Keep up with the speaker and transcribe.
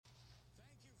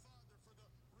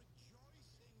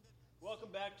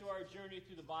welcome back to our journey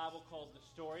through the Bible called The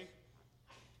Story.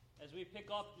 As we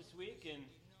pick up this week in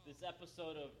this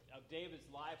episode of David's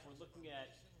life, we're looking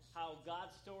at how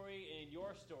God's story and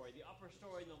your story, the upper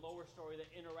story and the lower story,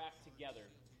 that interact together.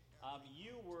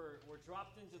 You were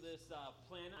dropped into this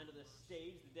planet, onto this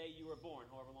stage, the day you were born,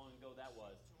 however long ago that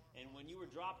was. And when you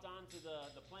were dropped onto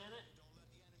the planet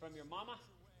from your mama,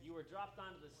 you were dropped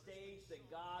onto the stage that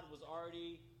God was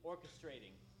already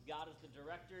orchestrating. God is the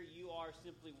director. You are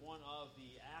simply one of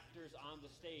the actors on the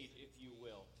stage, if you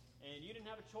will. And you didn't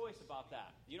have a choice about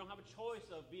that. You don't have a choice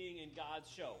of being in God's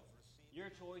show. Your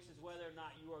choice is whether or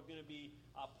not you are going to be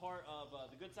a part of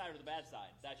the good side or the bad side.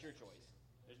 That's your choice.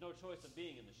 There's no choice of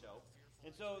being in the show.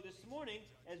 And so this morning,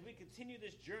 as we continue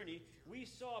this journey, we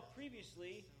saw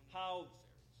previously how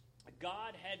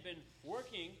God had been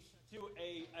working through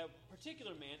a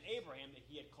particular man, Abraham, that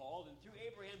he had called. And through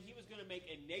Abraham, he was going to make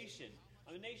a nation.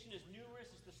 A nation as numerous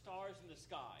as the stars in the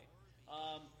sky.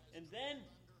 And then,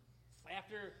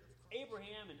 after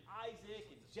Abraham and Isaac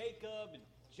and Jacob and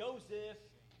Joseph,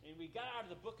 and we got out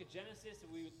of the book of Genesis, and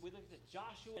we looked at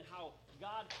Joshua and how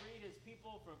God freed his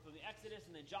people from the Exodus,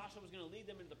 and then Joshua was going to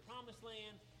lead them into the promised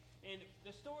land. And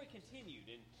the story continued,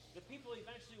 and the people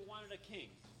eventually wanted a king.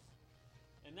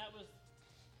 And that was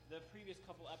the previous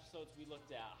couple episodes we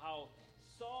looked at, how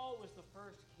Saul was the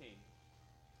first king.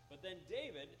 But then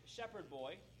David, shepherd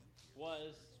boy,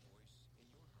 was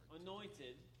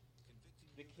anointed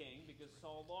the king because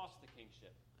Saul lost the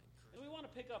kingship. And we want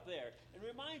to pick up there and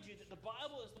remind you that the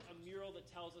Bible is a mural that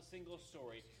tells a single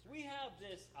story. We have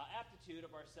this aptitude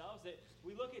of ourselves that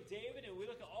we look at David and we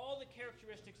look at all the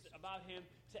characteristics about him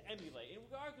to emulate. And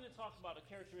we are going to talk about a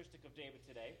characteristic of David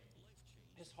today,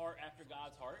 his heart after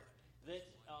God's heart, that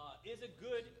is a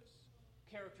good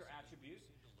character attribute.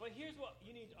 But here's what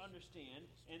you need to understand,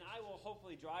 and I will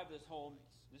hopefully drive this home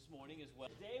this morning as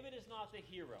well. David is not the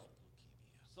hero.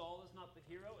 Saul is not the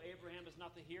hero. Abraham is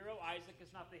not the hero. Isaac is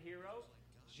not the hero.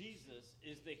 Jesus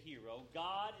is the hero.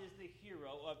 God is the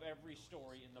hero of every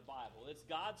story in the Bible. It's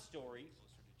God's story.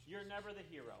 You're never the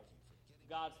hero.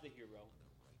 God's the hero.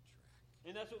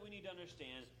 And that's what we need to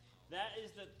understand. That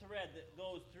is the thread that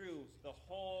goes through the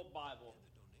whole Bible.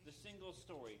 The single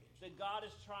story, that God is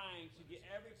trying to get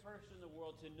every person in the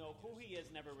world to know who he is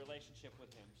and have a relationship with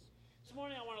him. This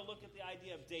morning I want to look at the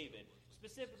idea of David,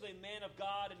 specifically man of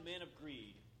God and man of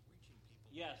greed.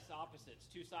 Yes, opposites,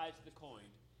 two sides of the coin.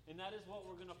 And that is what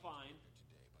we're going to find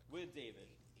with David.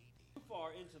 Too far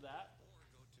into that,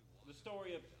 the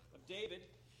story of David,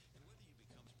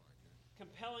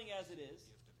 compelling as it is,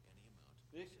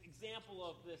 this example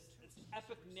of this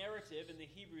epic narrative in the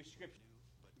Hebrew Scripture,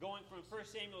 going from 1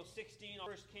 Samuel 16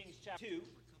 to 1 Kings chapter 2,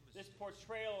 this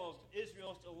portrayal of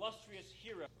Israel's illustrious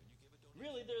hero.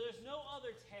 Really, there's no other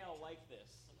tale like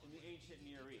this in the ancient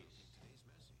Near East.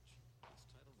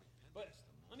 But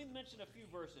let me mention a few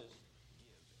verses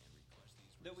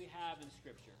that we have in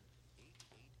Scripture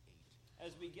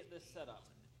as we get this set up.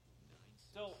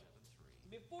 So,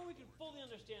 before we can fully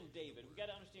understand David, we've got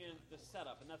to understand the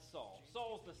setup, and that's Saul.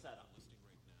 Saul's the setup.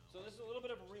 So this is a little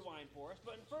bit of a rewind for us.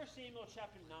 But in 1 Samuel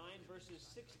chapter 9, verses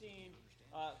 16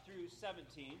 through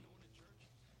 17,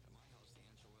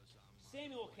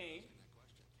 Samuel came.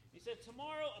 He said,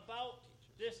 "Tomorrow about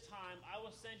this time I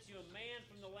will send you a man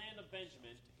from the land of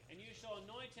Benjamin, and you shall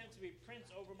anoint him to be prince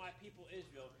over my people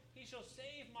Israel. He shall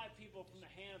save my people from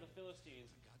the hand of the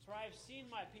Philistines. For I have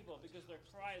seen my people, because their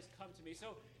cry has come to me."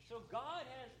 So God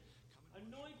has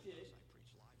anointed,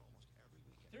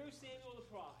 through Samuel the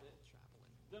prophet,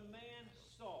 the man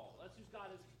Saul. That's who God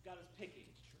is picking.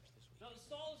 Now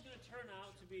Saul is going to turn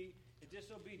out to be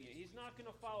disobedient. He's not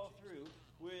going to follow through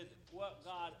with what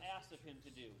God asked of him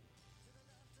to do.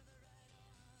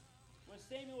 When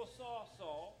Samuel saw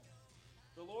Saul,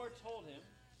 the Lord told him,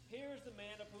 "Here is the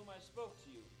man of whom I spoke to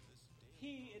you.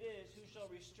 He it is who shall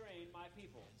restrain my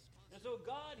people." And so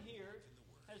God here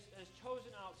has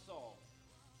chosen out Saul.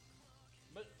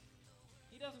 But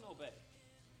he doesn't obey.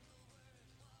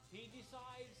 He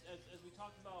decides, as we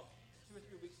talked about 2 or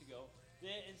 3 weeks ago,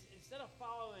 that instead of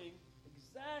following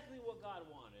exactly what God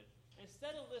wanted,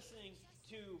 instead of listening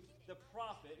to the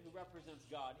prophet who represents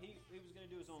God, he was going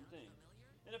to do his own thing.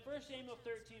 And in 1 Samuel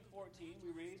 13:14,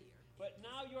 we read, "But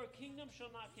now your kingdom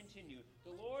shall not continue.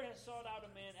 The Lord has sought out a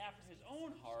man after his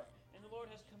own heart, and the Lord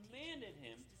has commanded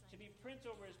him to be prince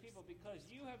over his people, because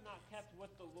you have not kept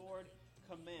what the Lord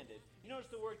commanded." You notice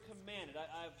the word commanded.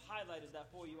 I've highlighted that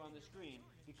for you on the screen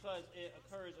because it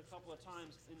occurs a couple of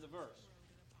times in the verse.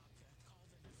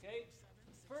 Okay?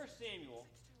 1 Samuel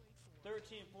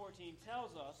 13:14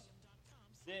 tells us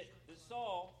that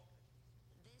Saul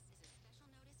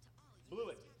blew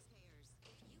it.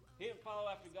 He didn't follow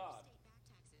after God.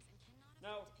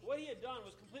 Now, what he had done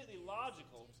was completely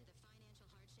logical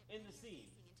in the scene.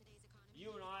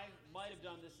 You and I might have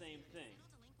done the same thing.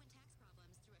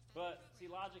 But, see,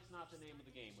 logic's not the name of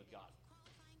the game with God.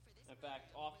 In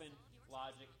fact, often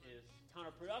logic is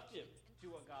counterproductive to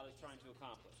what God is trying to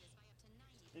accomplish.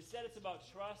 Instead, it's about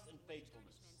trust and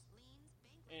faithfulness.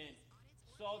 And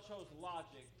Saul chose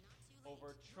logic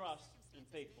over trust and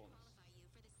faithfulness.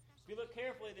 If you look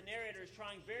carefully, the narrator is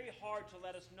trying very hard to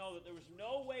let us know that there was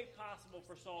no way possible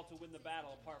for Saul to win the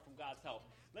battle apart from God's help.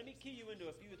 Let me key you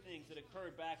into a few things that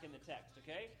occurred back in the text,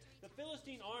 okay? The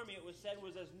Philistine army, it was said,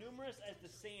 was as numerous as the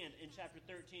sand in chapter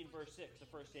 13, verse 6 of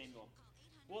 1 Samuel.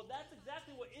 Well, that's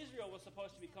exactly what Israel was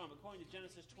supposed to become, according to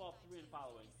Genesis 12:3 and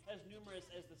following, as numerous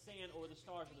as the sand or the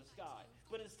stars of the sky.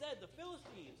 But instead, the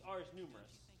Philistines are as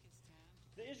numerous.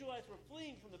 The Israelites were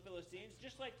fleeing from the Philistines,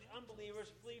 just like the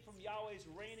unbelievers flee from Yahweh's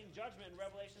reigning judgment in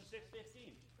Revelation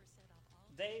 6:15.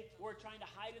 They were trying to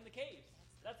hide in the caves.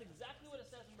 That's exactly what it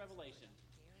says in Revelation.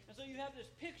 And so you have this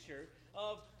picture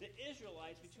of the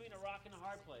Israelites between a rock and a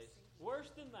hard place. Worse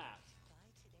than that,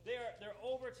 they're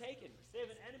overtaken. They have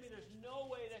an enemy there's no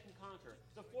way they can conquer.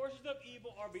 The forces of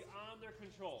evil are beyond their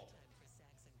control.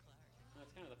 And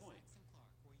that's kind of the point.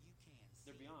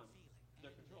 They're beyond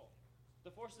their control.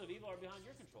 The forces of evil are beyond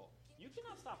your control. You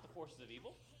cannot stop the forces of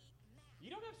evil. You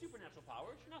don't have supernatural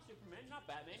powers. You're not Superman. You're not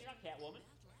Batman. You're not Catwoman.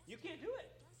 You can't do it.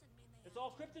 It's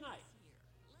all kryptonite.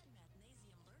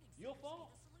 You'll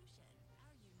fall.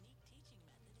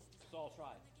 Saul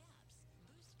tried.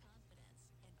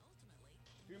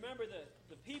 You remember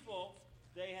the people,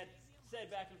 they had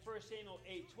said back in 1 Samuel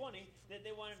 8:20 that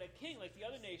they wanted a king like the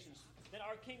other nations. Then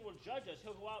our king will judge us.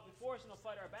 He'll go out before us and he'll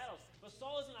fight our battles. But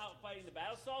Saul isn't out fighting the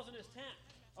battles. Saul's in his tent,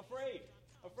 afraid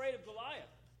of Goliath.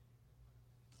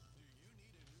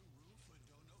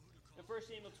 In 1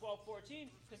 Samuel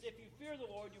 12:14, because if you fear the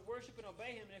Lord, you worship and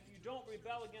obey him, and if you don't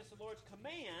rebel against the Lord's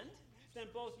command, then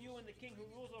both you and the king who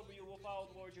rules over you will follow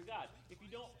the Lord your God. If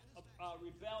you don't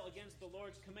rebel against the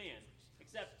Lord's command,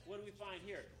 except, what do we find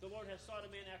here? The Lord has sought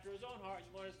a man after his own heart,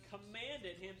 and the Lord has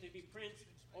commanded him to be prince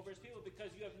over his people because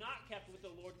you have not kept what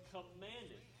the Lord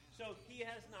commanded. So he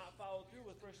has not followed through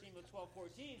with 1 Samuel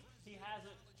 12:14. He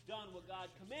hasn't done what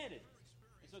God commanded.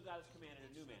 And so God has commanded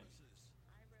a new man.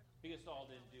 Because Saul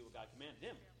didn't do what God commanded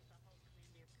him.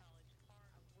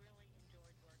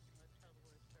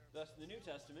 Thus, in the New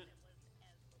Testament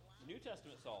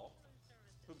Saul,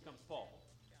 who becomes Paul,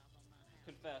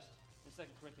 confessed in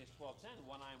 2 Corinthians 12:10,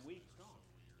 when I am weak, strong.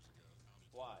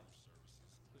 Why?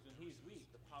 Because when he's weak,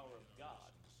 the power of God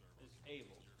is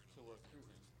able to work through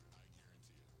him.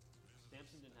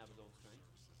 Samson didn't have his own strength.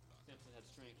 Samson had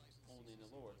strength only in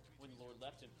the Lord. When the Lord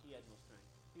left him, he had no strength.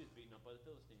 He was beaten up by the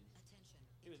Philistines.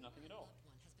 He was nothing at all.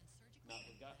 Not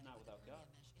without God.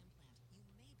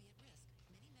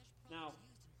 Now,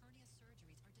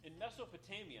 in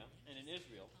Mesopotamia and in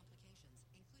Israel,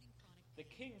 the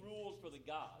king ruled for the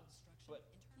gods, but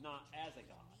not as a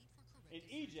god. In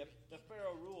Egypt, the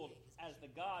Pharaoh ruled as the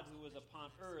God who was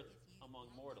upon earth among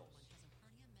mortals.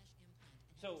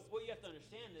 So what you have to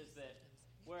understand is that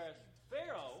whereas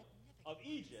Pharaoh of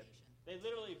Egypt, they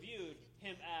literally viewed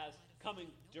him as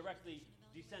coming directly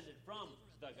descended from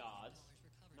the gods,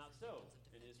 not so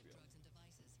in Israel.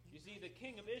 You see, the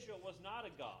king of Israel was not a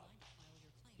god.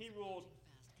 He ruled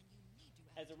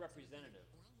as a representative.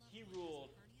 He ruled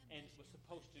and was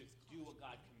supposed to do what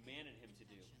God commanded him to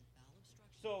do.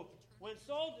 So when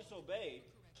Saul disobeyed,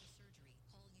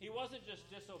 he wasn't just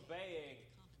disobeying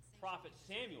prophet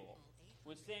Samuel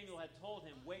when Samuel had told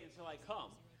him, wait until I come.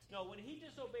 No, when he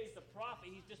disobeys the prophet,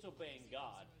 he's disobeying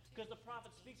God. Because the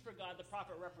prophet speaks for God, the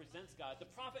prophet represents God. The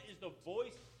prophet is the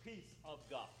voice piece of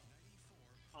God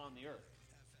on the earth.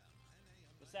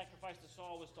 The sacrifice that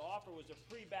Saul was to offer was a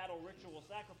pre-battle ritual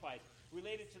sacrifice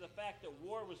related to the fact that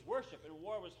war was worship and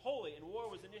war was holy and war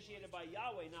was initiated by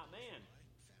Yahweh, not man.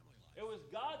 It was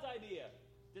God's idea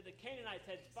that the Canaanites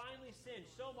had finally sinned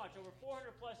so much, over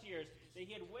 400 plus years, that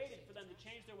he had waited for them to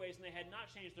change their ways, and they had not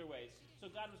changed their ways.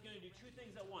 So God was going to do two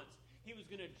things at once. He was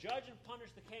going to judge and punish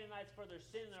the Canaanites for their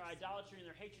sin and their idolatry and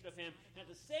their hatred of him, and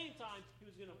at the same time, he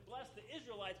was going to bless the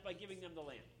Israelites by giving them the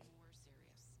land.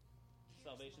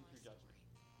 Salvation through judgment.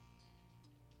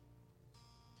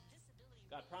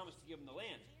 God promised to give them the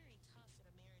land,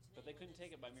 but they couldn't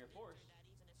take it by mere force.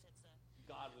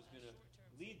 God was going to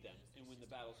lead them and win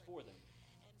the battles for them.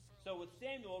 So with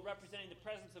Samuel representing the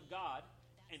presence of God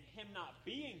and him not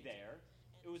being there,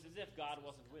 it was as if God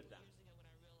wasn't with them.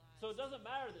 So it doesn't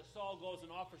matter that Saul goes and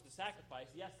offers the sacrifice.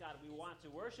 Yes, God, we want to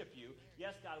worship you.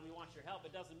 Yes, God, we want your help.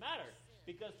 It doesn't matter.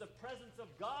 because the presence of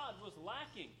God was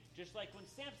lacking. Just like when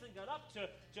Samson got up to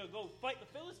go fight the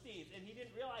Philistines and he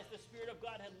didn't realize the Spirit of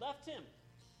God had left him.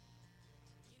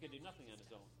 He could do nothing on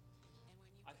his own.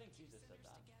 I think Jesus said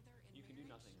that. You can do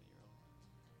nothing on your own.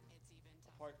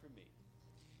 Apart from me,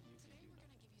 you can do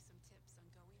nothing.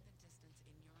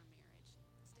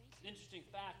 It's an interesting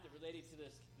fact that related to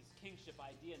this kingship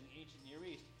idea in the ancient Near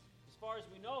East. As far as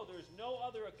we know, there's no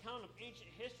other account of ancient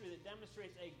history that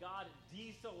demonstrates a God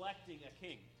deselecting a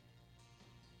king.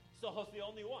 Saul's the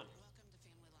only one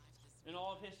in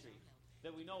all of history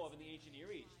that we know of in the ancient Near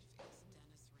East.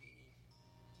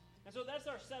 And so that's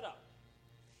our setup.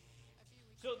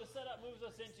 So the setup moves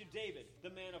us into David,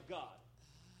 the man of God.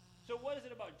 So what is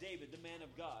it about David, the man of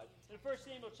God? In 1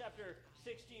 Samuel chapter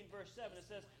 16, verse 7, it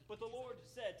says, "But the Lord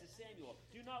said to Samuel,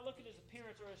 do not look at his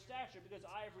appearance or his stature, because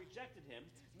I have rejected him.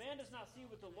 Man does not see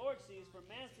what the Lord sees, for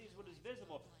man sees what is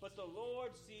visible, but the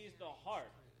Lord sees the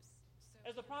heart."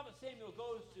 As the prophet Samuel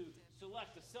goes to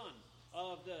select the son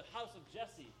of the house of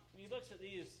Jesse, and he looks at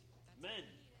these men,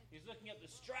 he's looking at the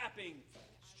strapping,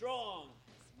 strong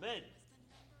men.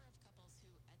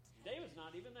 David's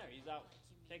not even there. He's out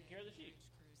taking care of the sheep.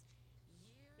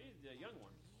 He's the young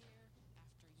one.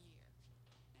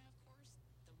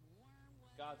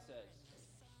 God says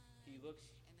he looks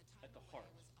at the heart.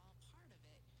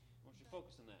 I want you to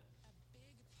focus on that.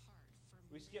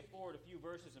 We skip forward a few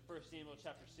verses in 1 Samuel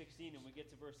chapter 16 and we get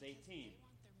to verse 18.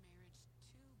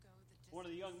 One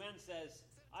of the young men says,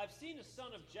 "I've seen a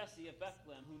son of Jesse of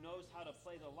Bethlehem who knows how to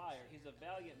play the lyre. He's a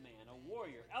valiant man, a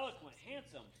warrior, eloquent,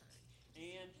 handsome,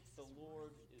 and the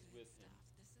Lord is with him."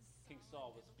 King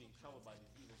Saul was being troubled by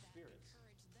these evil spirits.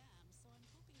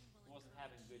 He wasn't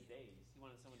having good days. He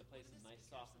wanted someone to play some nice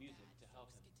soft music to help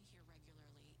him.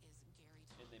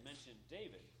 And they mentioned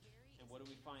David. And what do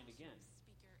we find again?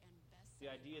 The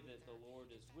idea that the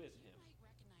Lord is with him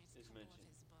is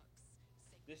mentioned.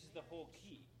 This is the whole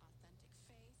key.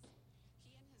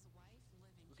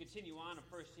 We continue on in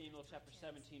 1 Samuel chapter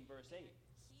 17, verse 8.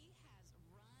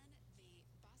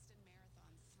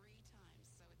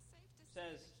 It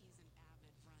says,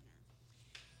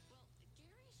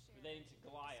 relating to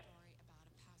Goliath,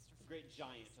 the great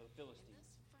giant of the Philistines.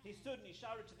 He stood and he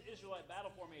shouted to the Israelite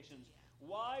battle formations,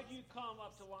 "Why do you come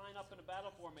up to line up in a battle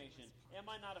formation? Am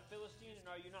I not a Philistine, and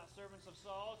are you not servants of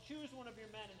Saul? Choose one of your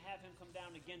men and have him come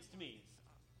down against me."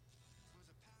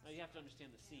 Now you have to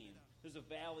understand the scene. There's a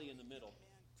valley in the middle.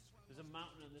 There's a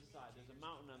mountain on this side. There's a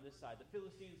mountain on this side. The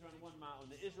Philistines are on one mountain.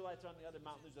 The Israelites are on the other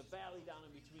mountain. There's a valley down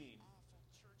in between.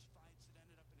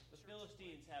 The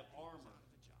Philistines have armor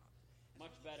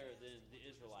much better than the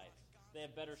Israelites. They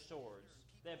have better swords.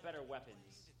 They have better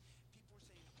weapons.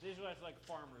 The Israelites are like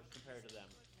farmers compared to them.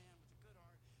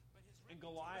 And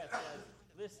Goliath says,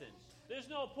 "Listen, there's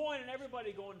no point in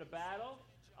everybody going to battle.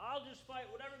 I'll just fight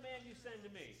whatever man you send to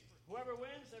me. Whoever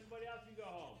wins, everybody else you go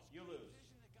home. You lose."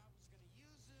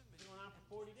 It's been going on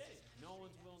for 40 days. No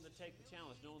one's willing to take the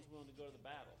challenge. No one's willing to go to the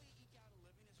battle.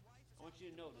 I want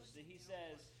you to notice that he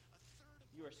says,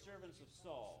 "You are servants of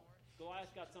Saul."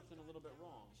 Goliath got something a little bit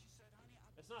wrong.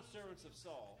 It's not servants of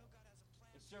Saul.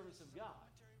 It's servants of God.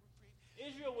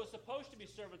 Israel was supposed to be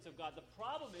servants of God. The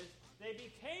problem is they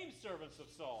became servants of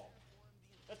Saul.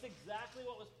 That's exactly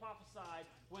what was prophesied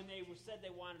when they said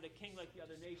they wanted a king like the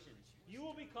other nations. You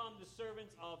will become the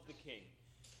servants of the king.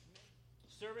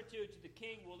 Servitude to the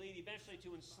king will lead eventually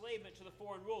to enslavement to the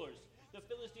foreign rulers. The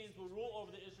Philistines will rule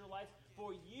over the Israelites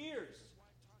for years.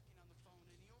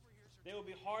 They will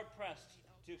be hard-pressed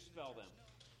to expel them.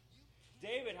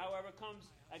 David, however,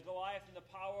 comes at Goliath in the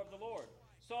power of the Lord.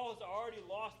 Saul has already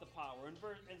lost the power.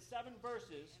 In 7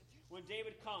 verses, when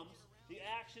David comes, the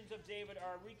actions of David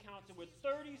are recounted with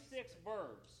 36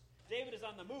 verbs. David is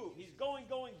on the move. He's going,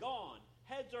 gone.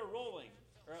 Heads are rolling,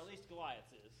 or at least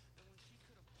Goliath is.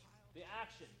 The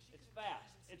action, it's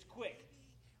fast, it's quick.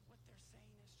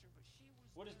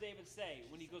 What does David say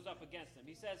when he goes up against them?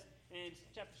 He says in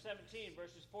chapter 17,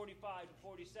 verses 45 to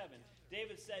 47,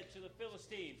 David said to the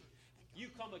Philistine, "You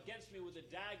come against me with a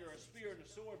dagger, a spear, and a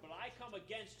sword, but I come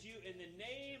against you in the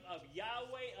name of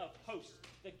Yahweh of hosts,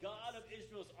 the God of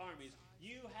Israel's armies.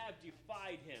 You have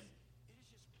defied him."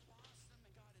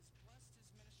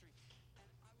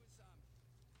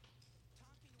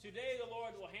 Today the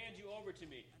Lord will hand you over to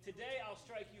me. Today I'll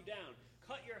strike you down,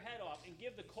 cut your head off, and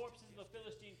give the corpses of the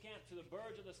Philistine camp to the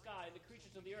birds of the sky and the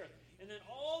creatures of the earth. And then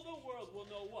all the world will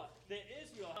know what? That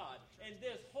Israel God. And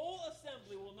this whole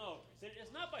assembly will know that it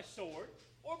is not by sword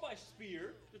or by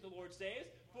spear that the Lord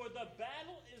saves, for the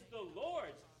battle is the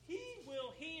Lord's. He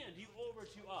will hand you over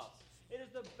to us. It is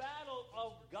the battle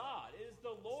of God. It is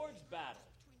the Lord's battle.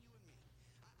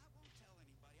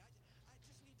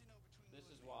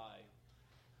 why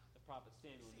the prophet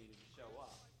Samuel needed to show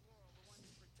up.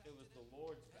 It was the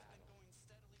Lord's battle.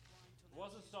 It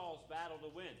wasn't Saul's battle to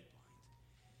win.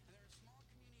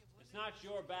 It's not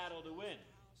your battle to win.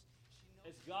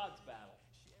 It's God's battle.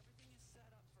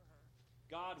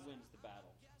 God wins the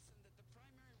battle.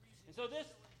 And so this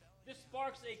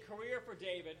sparks a career for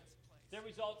David that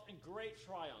results in great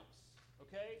triumphs.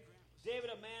 Okay?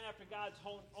 David, a man after God's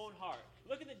own heart.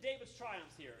 Look at David's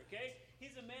triumphs here, okay?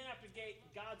 He's a man after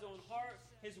God's own heart.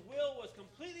 His will was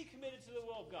completely committed to the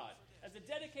will of God. As a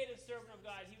dedicated servant of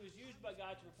God, he was used by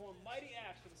God to perform mighty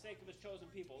acts for the sake of his chosen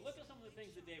people. Look at some of the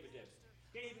things that David did.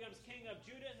 Okay, he becomes king of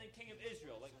Judah and then king of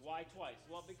Israel. Like, why twice?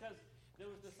 Well, because there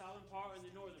was the southern part and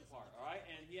the northern part, all right?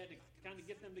 And he had to kind of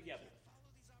get them together.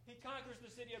 He conquers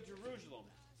the city of Jerusalem.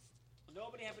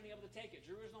 Nobody had been able to take it.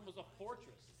 Jerusalem was a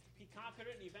fortress. He conquered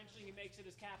it, and eventually he makes it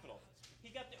his capital. He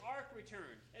got the ark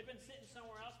returned. It had been sitting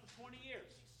somewhere else for 20 years.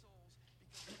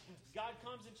 God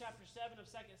comes in chapter 7 of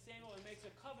 2 Samuel and makes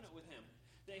a covenant with him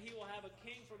that he will have a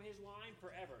king from his line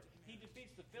forever. He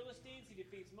defeats the Philistines, he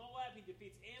defeats Moab, he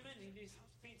defeats Ammon, and he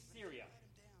defeats Syria.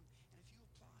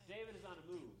 David is on a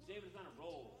move. David is on a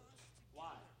roll.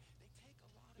 Why?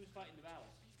 Who's fighting the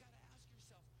battles?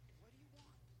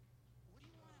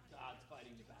 God's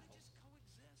fighting the battles.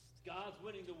 God's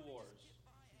winning the wars.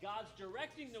 God's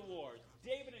directing the wars.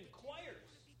 David inquires.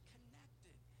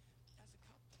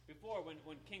 Before, when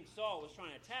King Saul was trying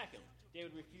to attack him,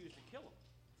 David refused to kill him.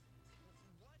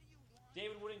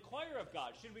 David would inquire of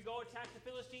God, should we go attack the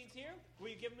Philistines here?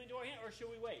 Will you give them into our hand, or should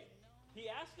we wait? He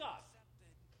asked God.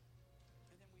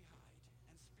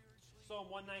 Psalm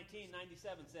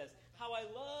 119:97 says, how I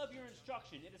love your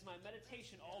instruction. It is my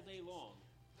meditation all day long.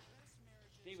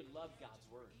 David loved God's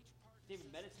word. David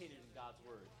meditated in God's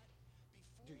word.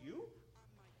 Do you?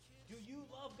 Do you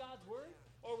love God's word?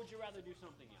 Or would you rather do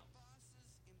something else?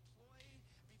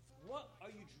 What are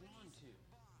you drawn to?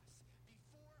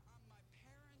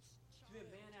 To be a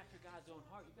man after God's own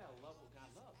heart, you've got to love what God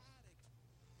loves.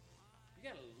 You've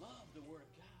got to love the word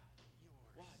of God.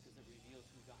 Why? Because it reveals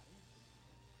who God is.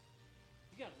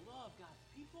 You've got to love God's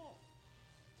people.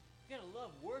 You've got to love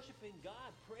worshiping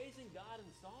God, praising God in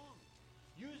song.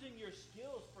 Using your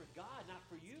skills for God, not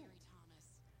for you.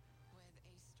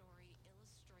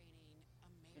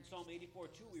 In Psalm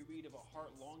 84:2, we read of a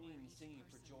heart longing and singing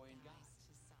for joy in God.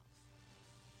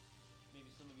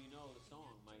 Maybe some of you know the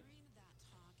song, My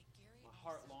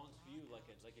heart longs for you like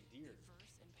a deer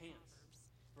pants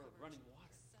for running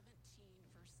water.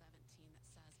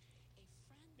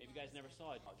 Maybe you guys never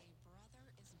saw a dog.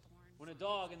 When a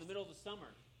dog in the middle of the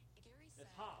summer,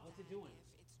 it's hot, what's it doing?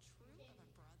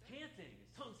 Panting.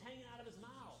 His tongue's hanging out of his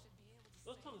mouth.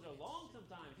 Those tongues are long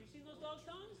sometimes. You seen those dogs'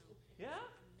 tongues? Yeah?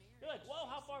 You're like, whoa,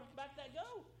 how far back did that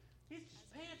go? He's just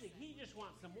panting. He just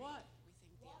wants some what?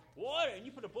 Water. And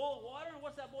you put a bowl of water, and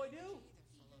what's that boy do?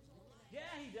 Yeah,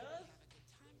 he does.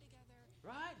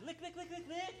 Right? Lick, lick, lick, lick,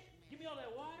 lick. Give me all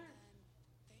that water.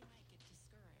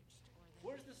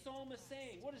 What is the psalmist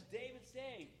saying? What is David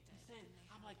saying? He's saying,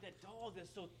 I'm like that dog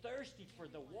that's so thirsty for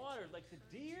the water, like the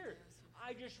deer.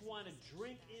 I just want to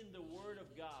drink in the Word of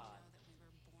God.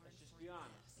 Let's just be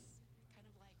honest.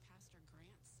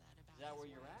 Is that where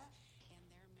you're at?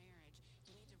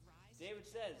 David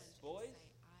says, boys,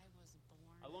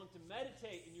 I long to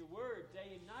meditate in your Word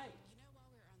day and night.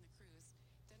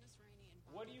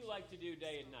 What do you like to do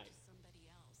day and night?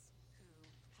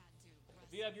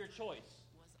 If you have your choice,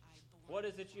 what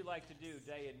is it you like to do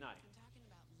day and night?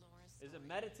 Is it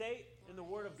meditate in the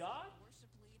Word of God?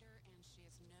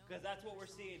 Because that's what we're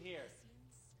seeing here.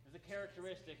 There's a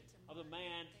characteristic of a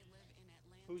man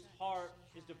whose heart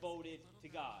is devoted to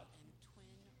God.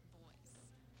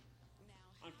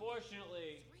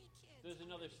 Unfortunately, there's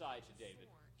another side to David.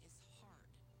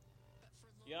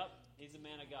 Yep, he's a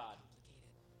man of God.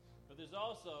 But there's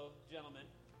also, gentlemen,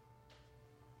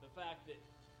 the fact that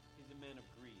he's a man of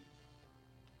greed.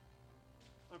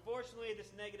 Unfortunately,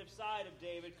 this negative side of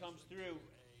David comes through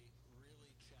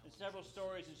in several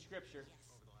stories in Scripture.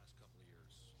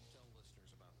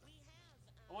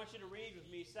 I want you to read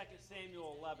with me 2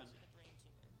 Samuel 11.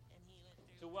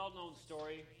 It's a well-known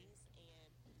story,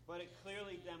 but it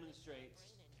clearly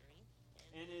demonstrates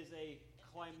and is a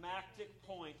climactic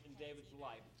point in David's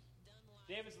life.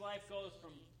 David's life goes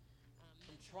from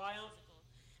triumph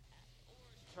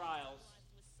to trials,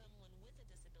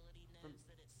 from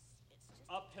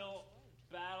uphill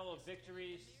battle of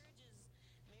victories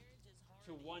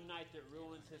to one night that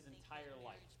ruins his entire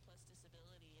life.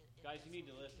 Guys, you need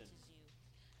to listen.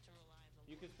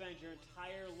 You can spend your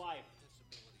entire life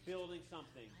building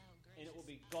something, and it will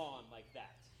be gone like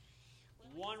that.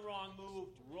 One wrong move,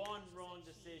 one wrong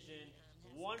decision,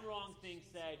 One wrong thing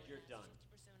said, you're done.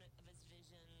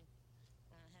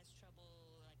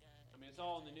 I mean, it's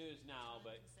all in the news now,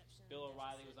 but Bill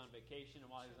O'Reilly was on vacation, and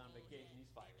while he was on vacation,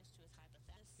 he's fired.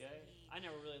 Okay? I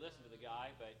never really listened to the guy,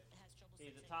 but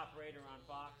he's a top rater on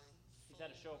Fox. He's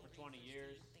had a show for 20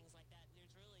 years.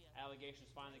 Allegations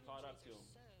finally caught up to him.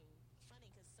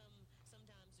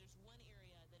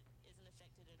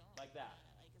 Like that.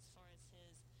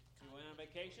 He went on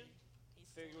vacation.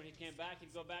 Figured when he came back,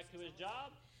 he'd go back to his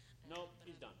job. Nope,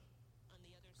 he's done.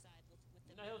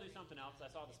 Now he'll do something else.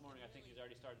 I saw this morning, I think he's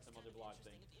already started some other blog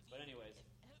thing. But anyways,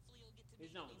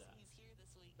 he's done with that.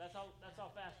 That's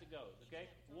how fast it goes, okay?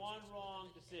 One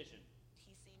wrong decision.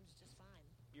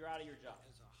 You're out of your job.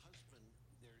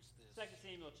 2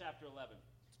 Samuel chapter 11.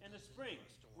 In the spring,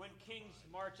 when kings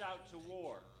march out to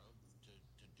war.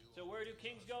 So where do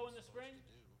kings go in the spring?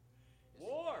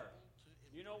 War.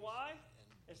 You know why?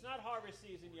 It's not harvest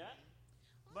season yet,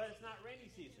 but it's not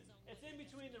rainy season. It's in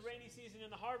between the rainy season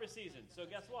and the harvest season. So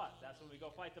guess what? That's when we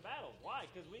go fight the battles. Why?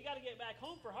 Because we got to get back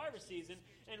home for harvest season,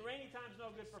 and rainy time's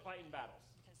no good for fighting battles.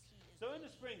 So in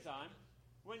the springtime,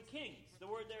 when kings, the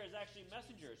word there is actually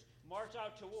messengers, march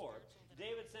out to war,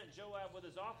 David sent Joab with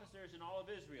his officers and all of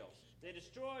Israel. They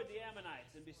destroyed the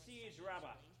Ammonites and besieged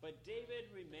Rabbah, but David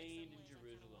remained in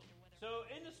Jerusalem. So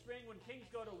in the spring, when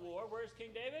kings go to war, where's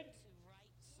King David?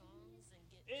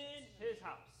 In his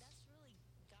house.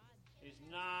 He's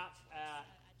not at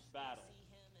battle.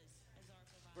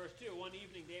 Verse 2, one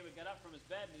evening David got up from his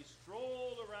bed and he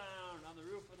strolled around on the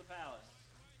roof of the palace.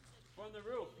 From the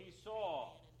roof he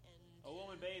saw a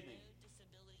woman bathing,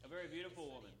 a very beautiful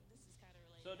woman.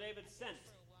 So David sent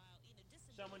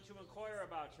someone to inquire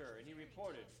about her, and he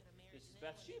reported, this is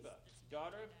Bathsheba,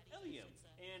 daughter of Eliam,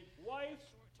 and wife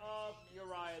of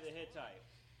Uriah the Hittite.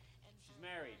 She's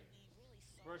married.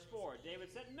 Verse 4, David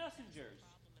sent messengers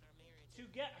to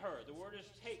get her. The word is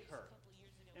take her.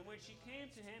 And when she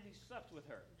came to him, he slept with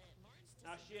her.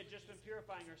 Now she had just been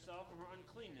purifying herself from her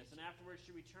uncleanness, and afterwards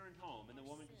she returned home. And the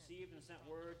woman conceived and sent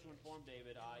word to inform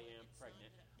David, I am pregnant.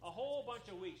 A whole bunch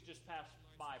of weeks just passed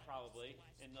by probably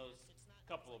in those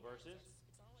couple of verses.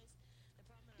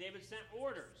 David sent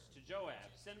orders to Joab,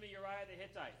 send me Uriah the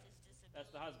Hittite. That's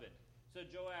the husband. So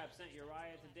Joab sent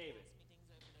Uriah to David.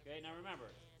 Okay, now remember,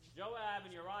 Joab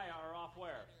and Uriah are off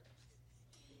where?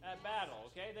 At battle,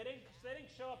 okay? They didn't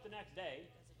show up the next day.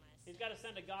 He's got to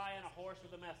send a guy on a horse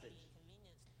with a message.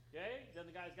 Okay? Then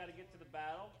the guy's got to get to the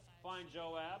battle, find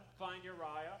Joab, find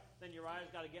Uriah. Then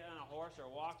Uriah's got to get on a horse or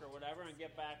walk or whatever and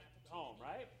get back home,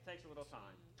 right? Takes a little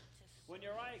time. When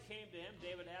Uriah came to him,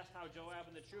 David asked how Joab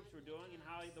and the troops were doing and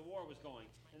how the war was going.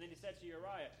 And then he said to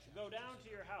Uriah, go down to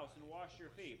your house and wash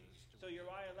your feet. So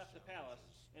Uriah left the palace,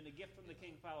 and the gift from the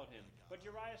king followed him. But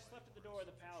Uriah slept at the door of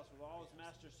the palace with all his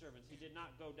master's servants. He did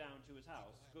not go down to his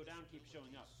house. Go down keeps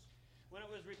showing up. When it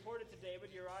was reported to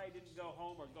David, Uriah didn't go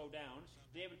home or go down.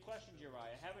 David questioned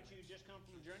Uriah, haven't you just come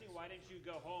from a journey? Why didn't you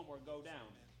go home or go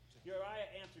down? Uriah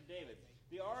answered David,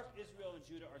 the ark, Israel, and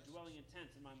Judah are dwelling in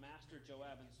tents, and my master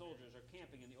Joab and soldiers are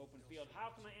camping in the open field.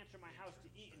 How can I enter my house to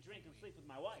eat and drink and sleep with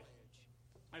my wife?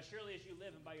 As surely as you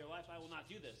live and by your life, I will not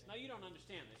do this. Now, you don't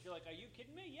understand this. You're like, are you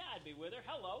kidding me? Yeah, I'd be with her.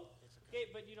 Hello. Okay,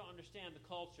 but you don't understand the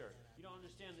culture. You don't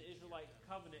understand the Israelite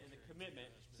covenant and the commitment.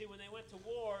 See, when they went to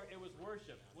war, it was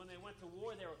worship. When they went to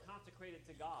war, they were consecrated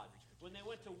to God. When they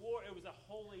went to war, it was a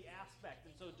holy aspect.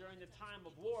 And so during the time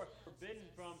of war, forbidden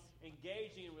from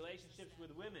engaging in relationships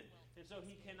with women. And so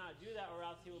he cannot do that, or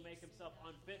else he will make himself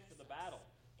unfit for the battle.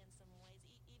 In some ways,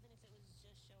 even if it was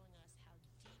just showing us how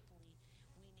deeply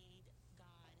we need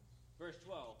God. Verse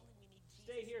 12.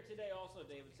 Stay here today also,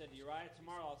 David said to Uriah.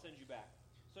 Tomorrow I'll send you back.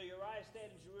 So Uriah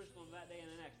stayed in Jerusalem that day and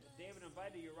the next. David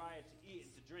invited Uriah to eat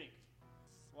and to drink.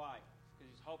 Why? Because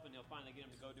he's hoping he'll finally get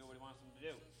him to go do what he wants him to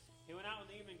do. He went out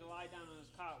in the evening to lie down on his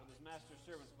cot with his master's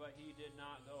servants, but he did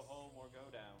not go home or go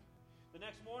down. The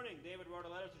next morning, David wrote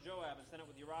a letter to Joab and sent it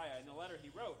with Uriah. In the letter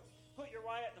he wrote, put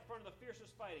Uriah at the front of the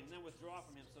fiercest fighting, then withdraw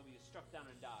from him so he is struck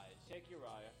down and dies. Take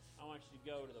Uriah. I want you to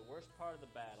go to the worst part of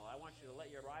the battle. I want you to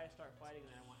let Uriah start fighting,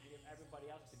 and I want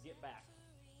everybody else to get back.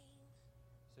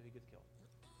 So he gets killed.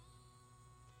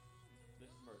 This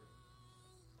is murder.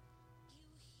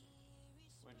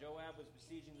 When Joab was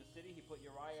besieging the city, he put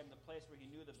Uriah in the place where he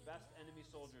knew the best enemy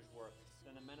soldiers were.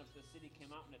 Then the men of the city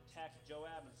came out and attacked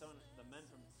Joab, and some of the men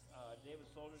from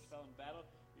David's soldiers fell in battle.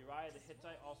 Uriah the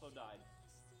Hittite also died.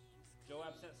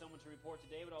 Joab sent someone to report to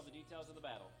David all the details of the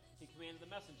battle. He commanded the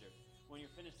messenger, when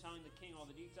you're finished telling the king all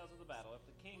the details of the battle, if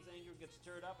the king's anger gets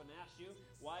stirred up and asks you,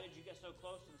 why did you get so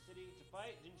close to the city to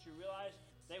fight? Didn't you realize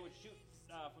they would shoot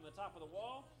from the top of the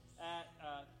wall at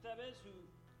Thebez, who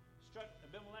struck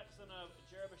Abimelech, son of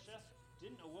Jerubbesheth,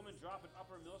 Didn't a woman drop an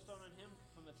upper millstone on him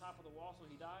from the top of the wall so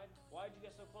he died? Why did you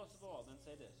get so close to the wall? Then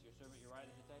say this, your servant Uriah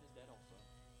the Hittite is dead also.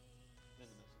 Then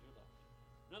the messenger left.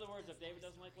 In other words, if David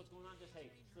doesn't like what's going on, just,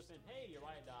 slip in,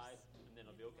 Uriah died, and then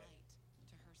it'll be okay.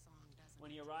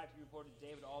 When he arrived, he reported to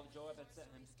David all that Joab had sent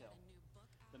him to tell.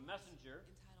 The messenger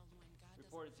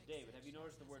reported to David. Have you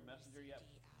noticed the word messenger yet?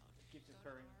 It keeps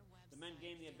occurring. The men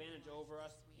gained the advantage over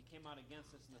us and came out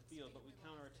against us in the field, but we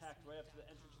counterattacked right up to the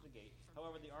entrance of the gate.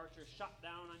 However, the archers shot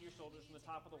down on your soldiers from the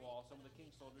top of the wall. Some of the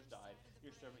king's soldiers died.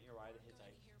 Your servant Uriah the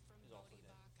Hittite is also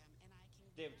dead.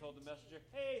 David told the messenger,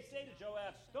 say to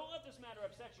Joab, don't let this matter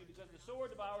upset you, because the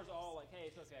sword devours all.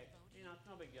 It's okay. It's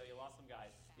no big deal. You lost some guys.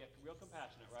 You have real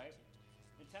compassionate, right?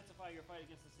 Intensify your fight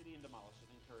against the city and demolish it.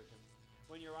 Encourage him.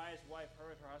 When Uriah's wife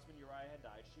heard her husband Uriah had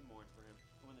died, she mourned for him.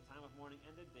 And when the time of mourning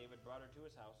ended, David brought her to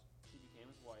his house. She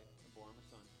became his wife and bore him a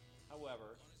son.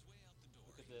 However,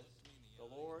 look at this. The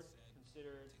Lord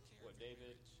considered what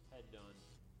David had done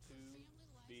to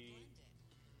be,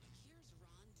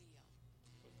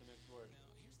 what's the next word?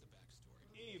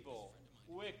 Evil,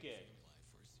 wicked.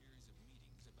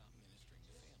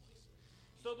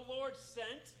 So the Lord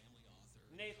sent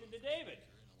Nathan to David.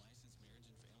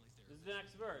 This is the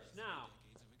next verse. Now,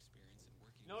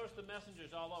 notice the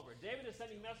messengers all over. David is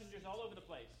sending messengers all over the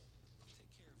place.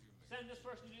 Send this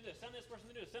person to do this. Send this person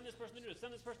to do this. Send this person to do this.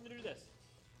 Send this person to do this.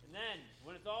 And then,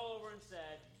 when it's all over and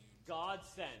said, God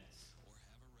sends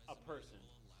a person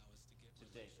to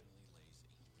David.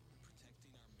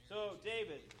 So,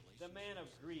 David, the man of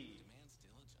greed.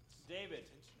 David,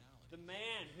 the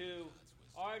man who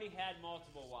already had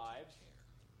multiple wives,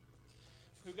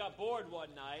 who got bored one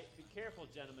night. Be careful,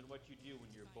 gentlemen, what you do when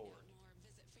you're bored.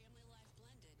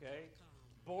 Okay?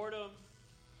 Boredom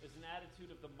is an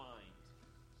attitude of the mind.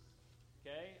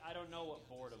 Okay? I don't know what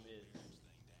boredom is.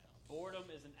 Boredom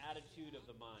is an attitude of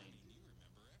the mind.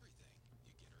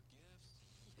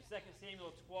 In 2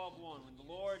 Samuel 12:1, when the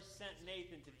Lord sent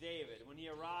Nathan to David, when he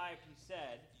arrived, he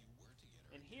said,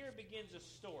 and here begins a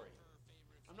story.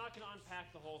 I'm not going to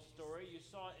unpack the whole story. You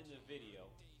saw it in the video.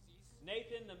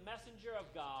 Nathan, the messenger of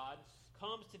God,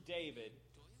 comes to David.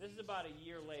 This is about a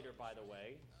year later, by the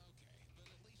way,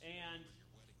 and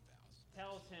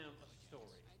tells him a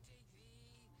story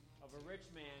of a rich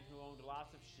man who owned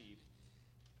lots of sheep,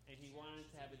 and he wanted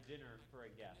to have a dinner for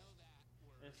a guest.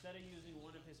 And instead of using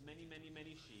one of his many, many,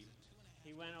 many sheep,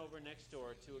 he went over next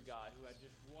door to a guy who had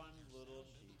just one little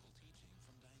sheep,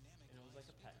 and it was like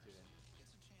a pet to him.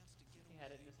 He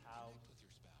had it in his house.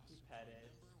 He pet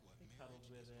it. He cuddled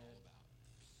with it.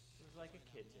 It was like a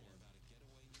kid to him.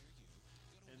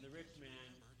 And the rich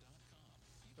man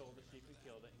stole the sheep and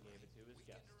killed it and gave it to his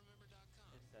guest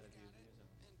instead of using his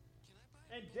own.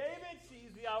 And David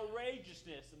sees the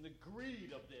outrageousness and the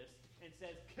greed of this and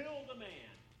says, kill the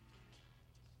man.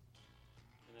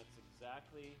 And that's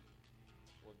exactly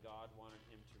what God wanted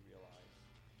him to realize.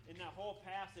 In that whole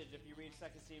passage, if you read 2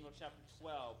 Samuel chapter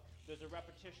 12, there's a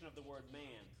repetition of the word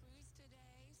man.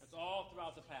 That's all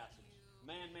throughout the passage.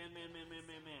 Man, man, man, man, man,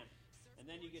 man, man. And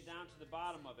then you get down to the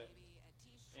bottom of it,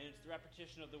 and it's the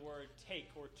repetition of the word take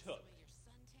or took.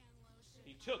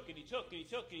 He took, and he took, and he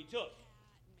took, and he took.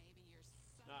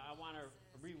 Now, I want to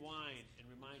rewind and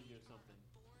remind you of something.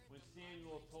 When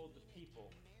Samuel told the people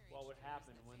what would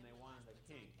happen when they wanted a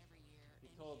king, he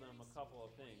told them a couple of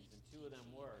things, and two of them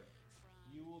were,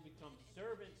 you will become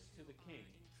servants to the king,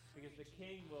 because the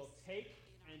king will take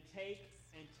and take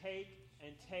and take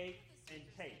and take and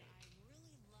take.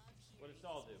 What did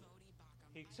Saul do?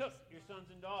 He took your sons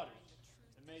and daughters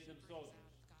and made them soldiers.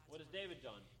 What has David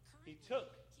done? He took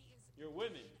your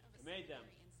women and made them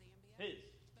his.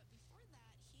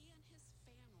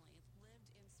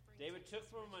 David took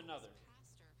from another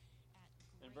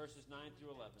in verses 9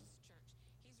 through 11.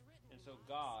 And so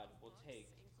God will take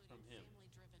from him.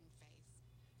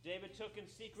 David took in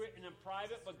secret and in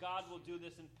private, but God will do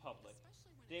this in public.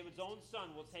 David's own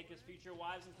son will take his future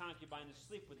wives and concubines and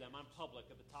sleep with them on public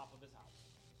at the top of his house.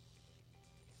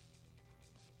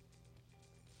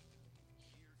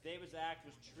 David's act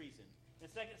was treason.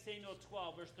 In 2 Samuel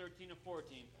 12, verse 13 and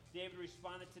 14, David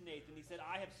responded to Nathan. He said,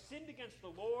 I have sinned against the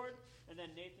Lord. And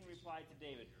then Nathan replied to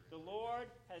David, the Lord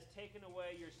has taken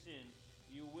away your sin.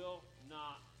 You will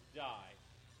not die.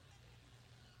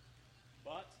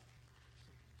 But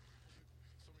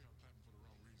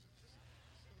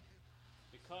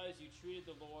because you treated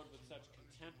the Lord with such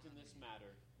contempt in this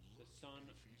matter, the son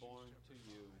born to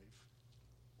you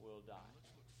will die.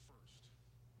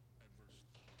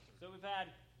 So we've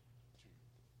had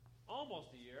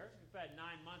almost a year. We've had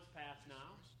 9 months pass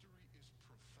now.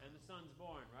 And the son's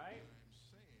born, right?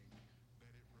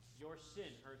 Your sin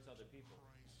hurts other people.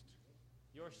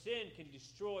 Your sin can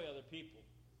destroy other people.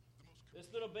 This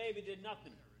little baby did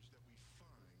nothing.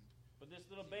 But this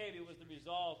little baby was the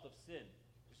result of sin.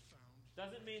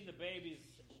 Doesn't mean the baby's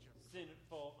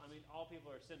sinful. I mean, all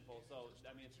people are sinful, so,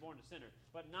 I mean, it's born a sinner.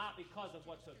 But not because of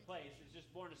what took place. It's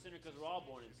just born a sinner because we're all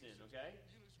born in sin, okay?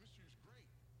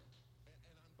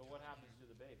 But what happens to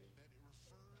the baby?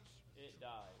 It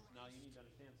dies. Now, you need to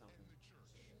understand something.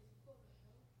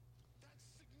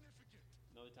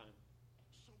 Another time.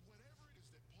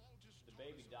 The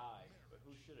baby died, but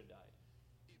who should have died?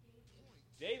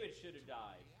 David should have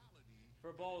died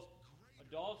for both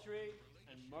adultery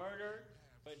and murder,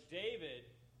 but David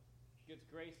gets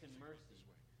grace and mercy.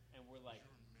 And we're like,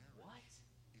 what?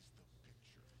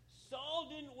 Saul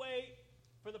didn't wait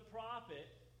for the prophet,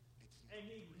 and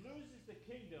he loses the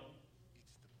kingdom.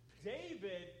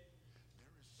 David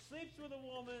sleeps with a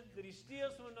woman that he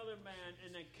steals from another man,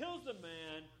 and then kills the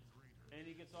man, and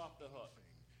he gets off the hook.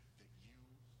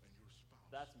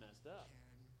 That's messed up.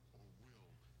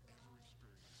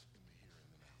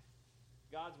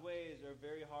 God's ways are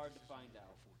very hard to find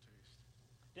out.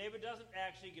 David doesn't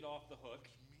actually get off the hook.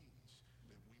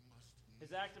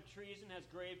 His act of treason has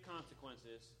grave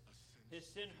consequences. His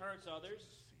sin hurts others,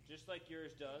 just like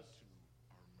yours does.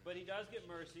 But he does get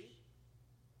mercy.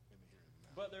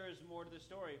 But there is more to the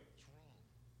story.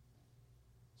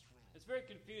 It's very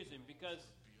confusing because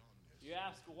you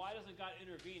ask, why doesn't God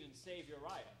intervene and save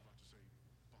Uriah?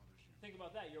 Think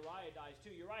about that. Uriah dies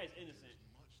too. Uriah is innocent.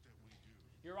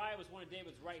 Uriah was one of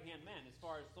David's right-hand men as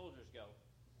far as soldiers go.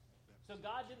 So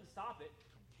God didn't stop it.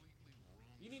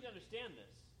 You need to understand this.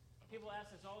 People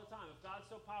ask this all the time. If God's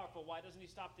so powerful, why doesn't he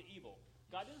stop the evil?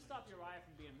 God didn't stop Uriah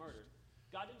from being murdered.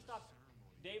 God didn't stop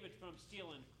David from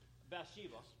stealing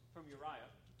Bathsheba from Uriah.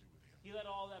 He let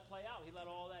all that play out. He let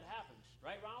all that happen.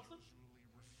 Right, Ronaldson?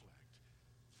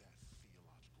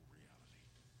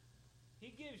 He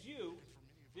gives you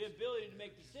the ability to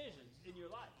make decisions in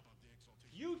your life.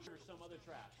 You or some other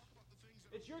trash.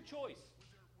 It's your choice.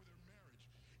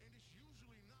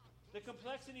 The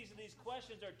complexities of these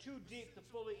questions are too deep to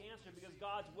fully answer because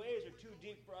God's ways are too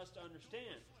deep for us to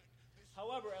understand.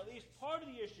 However, at least part of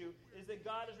the issue is that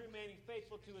God is remaining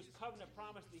faithful to his covenant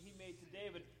promise that he made to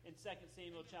David in 2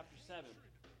 Samuel chapter 7.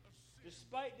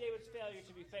 Despite David's failure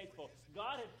to be faithful,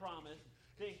 God had promised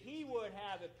that he would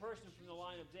have a person from the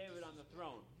line of David on the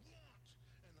throne.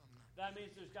 That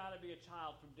means there's got to be a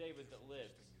child from David that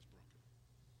lives.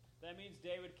 That means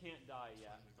David can't die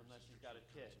yet unless he's got a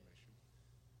kid.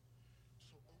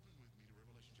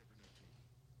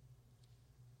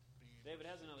 David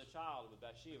has another child with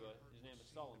Bathsheba. His name is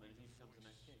Solomon, and he becomes the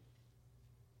next king.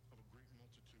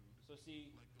 So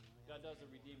see, God does a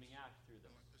redeeming act through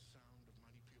this.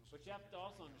 But you have to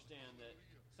also understand that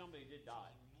somebody did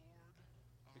die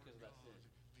because of that sin.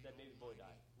 That baby boy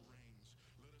died.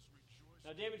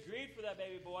 Now David grieved for that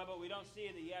baby boy, but we don't see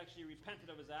that he actually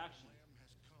repented of his action.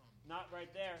 Not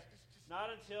right there. Not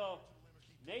until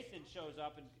Nathan shows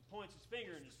up and points his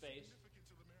finger in his face.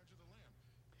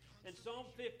 And Psalm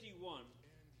 51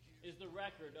 is the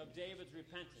record of David's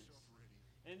repentance.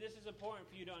 And this is important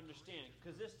for you to understand,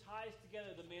 because this ties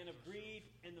together the man of greed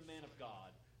and the man of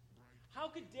God. How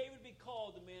could David be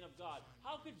called the man of God?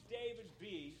 How could David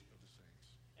be,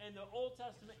 in the Old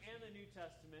Testament and the New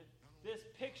Testament, this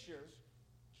picture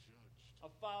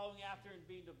of following after and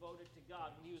being devoted to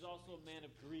God when he was also a man of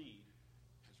greed?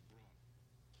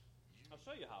 I'll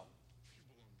show you how.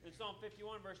 In Psalm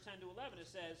 51, verse 10 to 11, it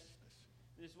says,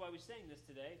 this is why we sang this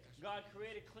today, God,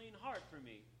 create a clean heart for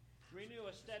me. Renew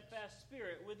a steadfast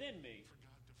spirit within me.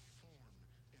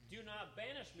 Do not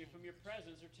banish me from your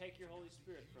presence or take your Holy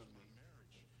Spirit from me.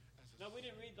 Now, we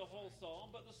didn't read the whole psalm,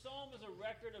 but the psalm is a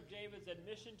record of David's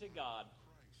admission to God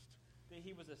that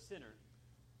he was a sinner,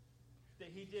 that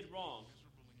he did wrong.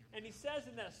 And he says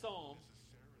in that psalm,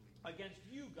 against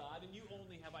you, God, and you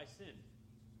only have I sinned.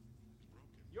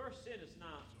 Your sin is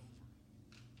not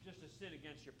just a sin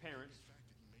against your parents,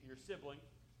 your sibling,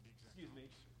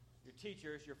 your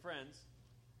teachers, your friends.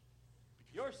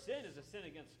 Your sin is a sin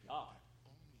against God.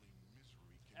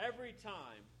 Every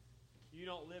time you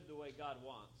don't live the way God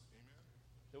wants,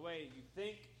 the way you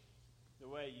think, the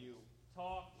way you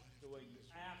talk, the way you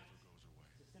act,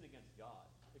 it's a sin against God,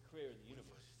 the creator of the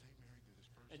universe.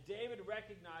 And David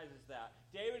recognizes that.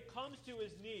 David comes to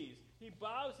his knees. He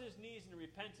bows his knees in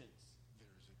repentance.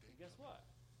 And guess what?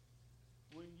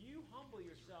 When you humble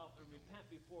yourself and repent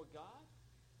before God,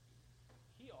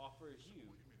 he offers you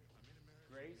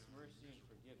grace, mercy, and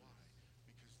forgiveness.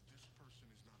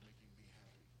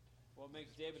 What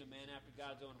makes David a man after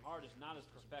God's own heart is not his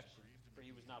perfection, for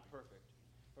he was not perfect,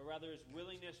 but rather his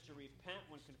willingness to repent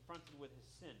when confronted with his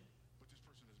sin.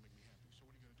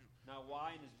 Now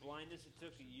why in his blindness it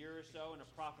took a year or so and a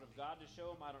prophet of God to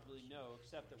show him, I don't really know,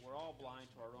 except that we're all blind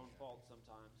to our own faults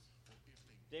sometimes.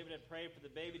 David had prayed for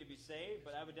the baby to be saved,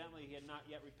 but evidently he had not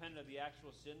yet repented of the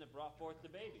actual sin that brought forth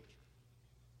the baby.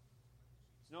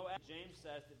 It's no accident. James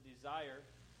says that desire,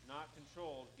 not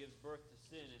controlled, gives birth to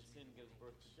sin, and sin gives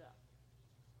birth to death.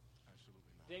 Absolutely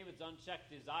not. David's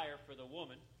unchecked desire for the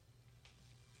woman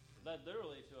led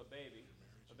literally to a baby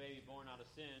born out of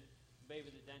sin, a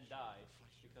baby that then died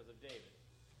because of David.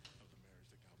 Of the marriage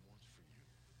that God wants for you,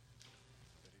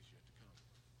 that is yet to come.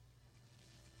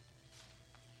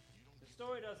 The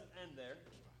story doesn't end there.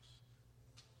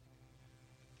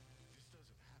 This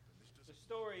doesn't happen. The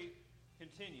story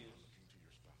continues. Looking to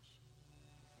your spouse.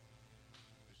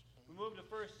 We move to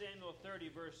 1 Samuel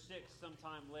 30, verse 6,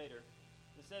 sometime later.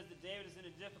 It says that David is in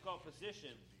a difficult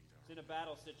position. It's in a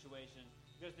battle situation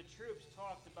because the troops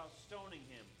talked about stoning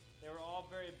him. They were all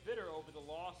very bitter over the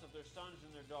loss of their sons and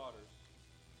their daughters.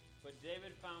 But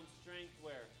David found strength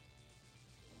where?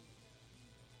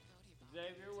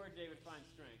 Xavier, where did David find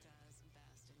strength? Does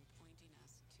best in pointing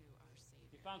us to our Savior.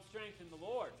 He found strength in the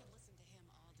Lord. Listen to him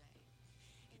all day.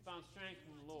 He found strength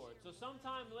in the Lord. So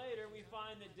sometime later we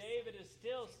find that David is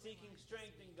still seeking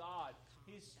strength in God.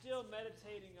 He's still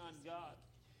meditating on God.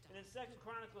 And in 2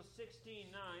 Chronicles 16:9,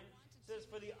 it says,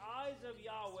 "For the eyes of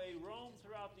Yahweh roam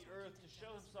throughout the earth to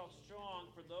show himself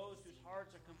strong for those whose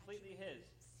hearts are completely his."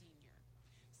 Senior.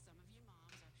 Some of you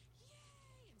moms are,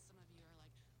 yay, and some of you are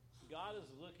like, God is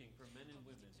looking for men and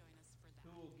hope you women can join us for that.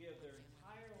 who will give their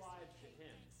entire lives to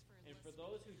him. And for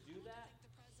those who do that,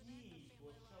 he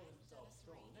will show himself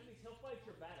strong. That means he'll fight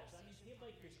your battles. That means he'll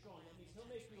make you strong. That means he'll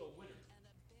make you a winner. And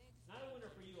a big Not a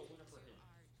winner for you, a winner for him.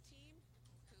 our team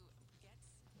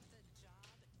who gets the job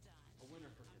done. A winner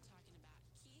for him. I'm talking about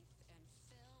Keith and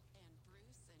Phil and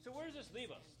Bruce and So where does this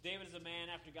leave us? David is a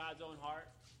man after God's own heart.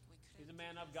 He's a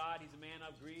man of God. He's a man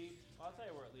of greed. Well, I'll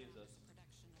tell you where it leaves us.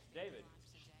 David.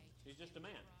 He's just a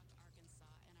man.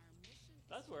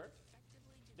 That's where.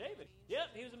 David.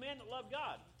 Yep, he was a man that loved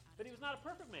God. But he was not a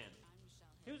perfect man.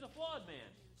 He was a flawed man.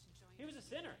 He was a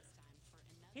sinner.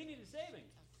 He needed saving.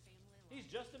 He's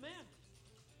just a man.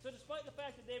 So despite the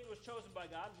fact that David was chosen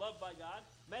by God, loved by God,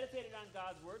 meditated on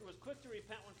God's word, was quick to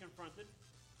repent when confronted,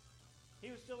 he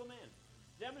was still a man.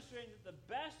 Demonstrating that the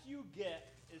best you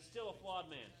get is still a flawed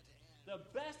man. The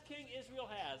best king Israel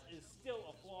has is still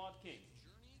a flawed king.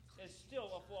 Is still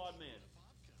a flawed man.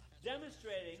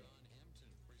 Demonstrating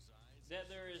that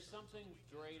there is something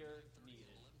greater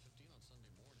needed.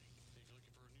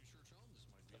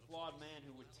 The flawed man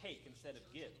who would take instead of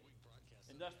give.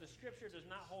 And thus the scripture does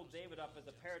not hold David up as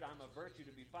a paradigm of virtue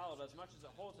to be followed as much as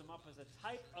it holds him up as a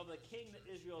type of the king that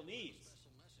Israel needs.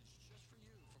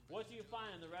 What do you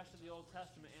find in the rest of the Old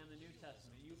Testament and the New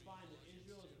Testament? You find that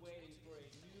Israel is waiting for a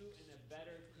new and a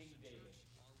better King David,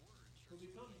 who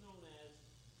becomes known as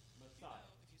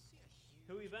Messiah,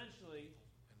 who eventually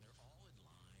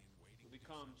will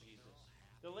become Jesus.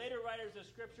 The later writers of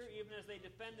Scripture, even as they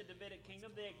defend the Davidic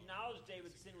kingdom, they acknowledge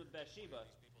David's sin with Bathsheba.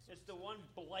 It's the one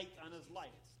blight on his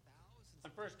life.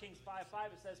 In 1 Kings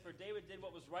 5:5 it says, "For David did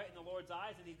what was right in the Lord's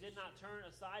eyes, and he did not turn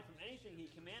aside from anything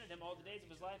he commanded him all the days of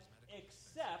his life,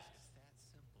 except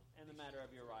in the matter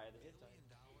of Uriah the Hittite."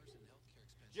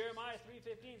 Jeremiah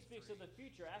 3:15 speaks of the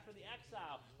future after the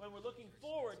exile, when we're looking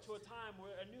forward to a time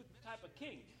where a new type of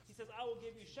king. He says, "I will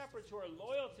give you shepherds who are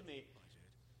loyal to me.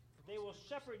 They will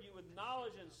shepherd you with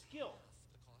knowledge and skill."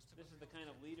 This is the kind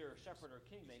of leader, shepherd, or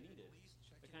king they needed,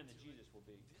 the kind that Jesus will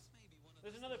be.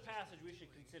 There's another passage we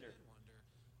should consider.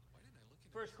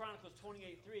 1 Chronicles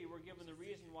 28:3, we're given the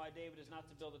reason why David is not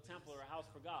to build a temple or a house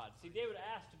for God. See, David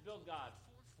asked to build God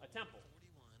a temple.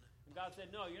 And God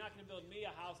said, "No, you're not going to build me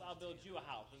a house, I'll build you a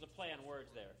house." There's a play on words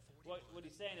there. What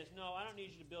he's saying is, no, I don't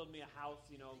need you to build me a house,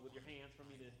 with your hands for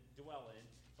me to dwell in,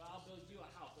 but I'll build you a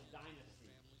house, a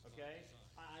dynasty, okay?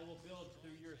 I will build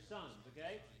through your sons,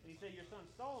 okay? And he said, your son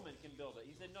Solomon can build it.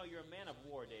 He said, no, you're a man of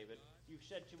war, David. You've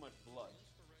shed too much blood.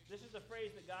 This is a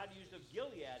phrase that God used of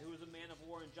Gilead, who was a man of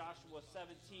war in Joshua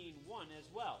 17:1 as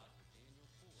well.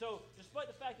 So, despite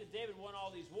the fact that David won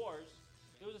all these wars,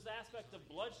 there was this aspect of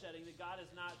bloodshedding that God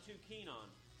is not too keen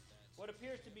on. What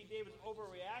appears to be David's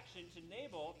overreaction to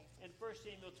Nabal in 1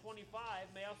 Samuel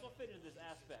 25 may also fit into this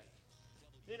aspect.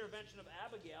 The intervention of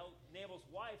Abigail, Nabal's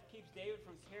wife, keeps David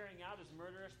from carrying out his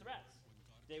murderous threats.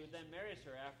 David then marries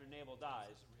her after Nabal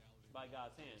dies by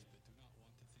God's hand.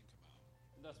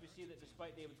 And thus we see that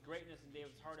despite David's greatness and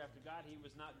David's heart after God, he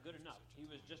was not good enough. He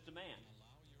was just a man.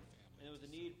 And there was a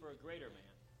need for a greater man.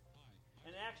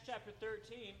 In Acts chapter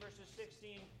 13, verses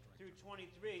 16 through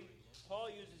 23, Paul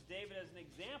uses David as an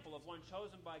example of one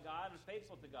chosen by God and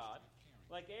faithful to God.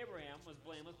 like Abraham, was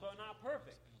blameless but not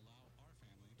perfect.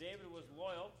 David was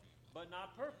loyal but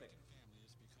not perfect.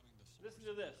 Listen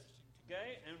to this,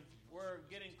 okay? And we're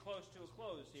getting close to a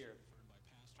close here.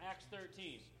 Acts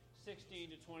 13,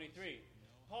 16 to 23.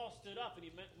 Paul stood up and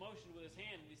he motioned with his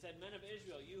hand and he said, "Men of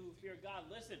Israel, you who fear God,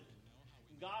 listen.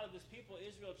 God of this people,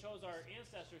 Israel, chose our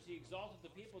ancestors. He exalted the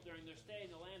people during their stay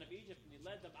in the land of Egypt, and he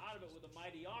led them out of it with a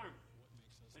mighty arm.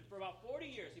 And for about 40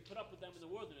 years he put up with them in the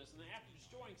wilderness, and then after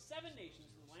destroying 7 nations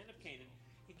in the land of Canaan,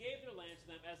 he gave their land to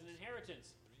them as an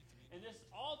inheritance. And this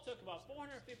all took about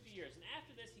 450 years. And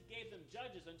after this he gave them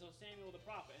judges until Samuel the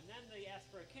prophet, and then they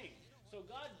asked for a king. So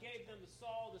God gave them the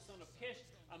Saul, the son of Kish,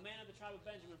 a man of the tribe of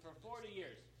Benjamin, for 40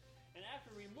 years. And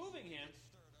after removing him,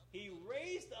 he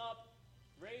raised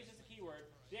is a key word,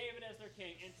 David as their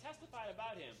king, and testified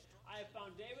about him. I have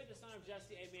found David, the son of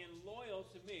Jesse, a man loyal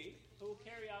to me, who will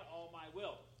carry out all my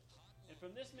will. And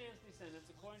from this man's descendants,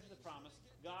 according to the promise,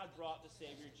 God brought the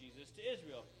Savior Jesus to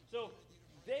Israel." So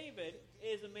David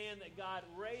is a man that God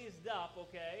raised up,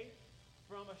 okay,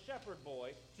 from a shepherd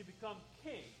boy to become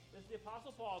king. This is the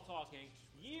Apostle Paul talking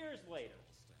years later,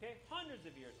 okay, hundreds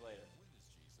of years later.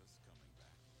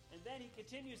 And then he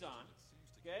continues on,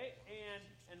 okay, and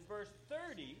in verse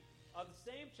 30 of the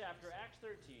same chapter, Acts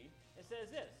 13, it says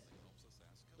this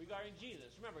regarding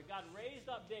Jesus. Remember, God raised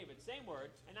up David, same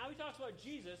word, and now he talks about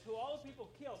Jesus, who all the people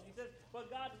killed. He says, "But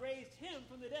God raised him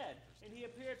from the dead, and he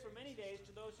appeared for many days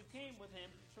to those who came with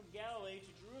him from Galilee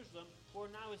to Jerusalem, who are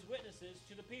now his witnesses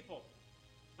to the people.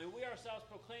 And we ourselves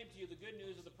proclaim to you the good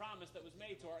news of the promise that was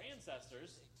made to our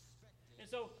ancestors." And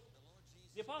so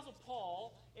the Apostle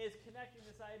Paul is connecting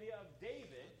this idea of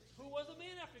David, who was a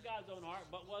man after God's own heart,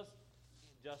 but was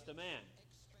just a man.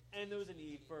 And there was a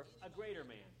need for a greater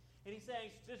man. And he's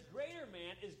saying this greater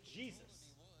man is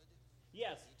Jesus.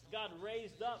 Yes, God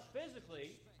raised up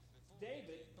physically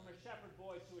David from a shepherd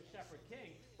boy to a shepherd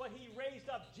king, but he raised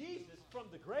up Jesus from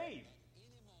the grave.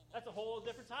 That's a whole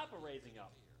different type of raising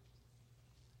up.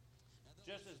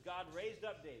 Just as God raised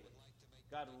up David,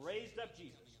 God raised up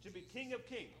Jesus to be King of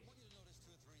Kings.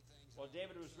 While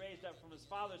David was raised up from his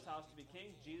father's house to be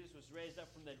king, Jesus was raised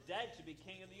up from the dead to be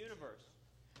king of the universe.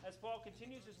 As Paul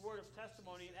continues his word of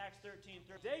testimony in Acts 13,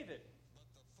 David,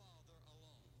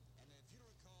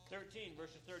 13,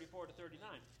 verses 34 to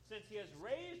 39. "Since he has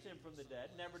raised him from the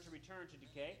dead, never to return to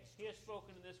decay, he has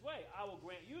spoken in this way, I will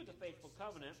grant you the faithful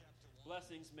covenant,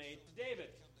 blessings made to David.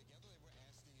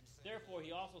 Therefore,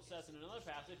 he also says in another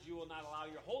passage, you will not allow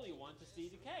your Holy One to see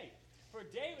decay. For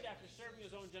David, after serving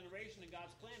his own generation in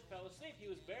God's plan, fell asleep. He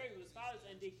was buried with his fathers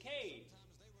and decayed.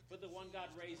 But the one God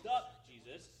raised up,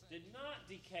 Jesus, did not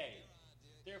decay.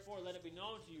 Therefore, let it be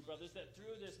known to you, brothers, that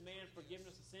through this man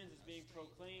forgiveness of sins is being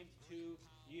proclaimed to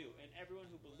you. And everyone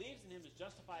who believes in him is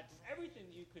justified from everything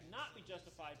that you could not be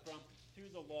justified from through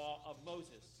the law of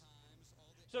Moses."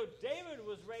 So David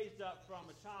was raised up from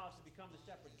a child to become the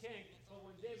shepherd king, but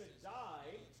when David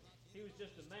died, he was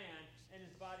just a man, and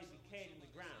his body decayed in the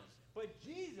ground. But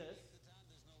Jesus,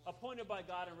 appointed by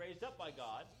God and raised up by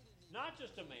God, not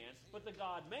just a man, but the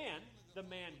God-man, the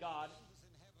man-God,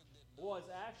 was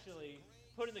actually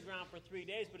put in the ground for 3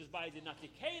 days, but his body did not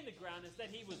decay in the ground. Instead,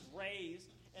 he was raised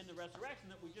in the resurrection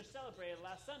that we just celebrated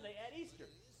last Sunday at Easter.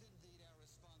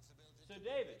 So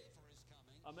David,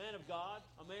 a man of God,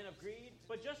 a man of greed,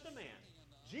 but just a man.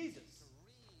 Jesus,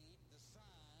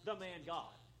 the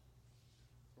man-God,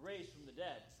 raised from the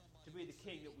dead to be the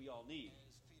king that we all need.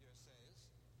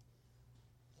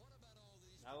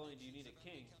 Not only do you need a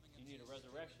king, you need a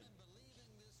resurrection.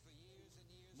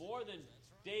 More than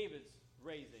David's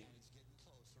raising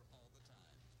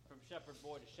from shepherd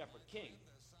boy to shepherd king,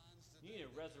 you need a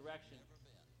resurrection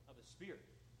of the Spirit.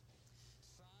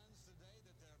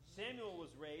 Samuel was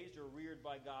raised or reared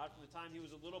by God from the time he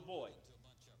was a little boy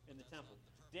in the temple.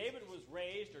 David was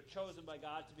raised or chosen by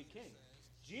God to be king.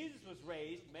 Jesus was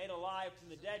raised, made alive from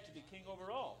the dead to be king over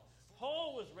all.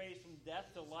 Paul was raised from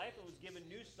death to life and was given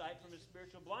new sight from his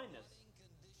spiritual blindness.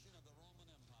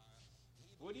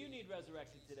 What do you need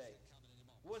resurrected today?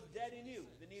 What's dead in you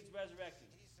that needs resurrecting?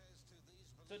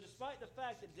 So despite the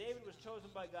fact that David was chosen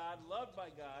by God, loved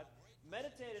by God,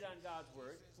 meditated on God's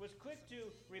word, was quick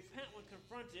to repent when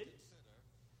confronted,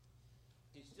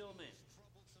 he's still a man.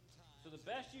 So the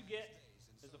best you get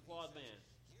is a flawed man,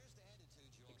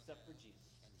 except for Jesus.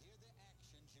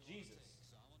 Jesus,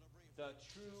 the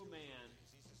true man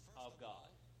of God,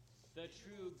 the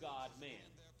true God-man.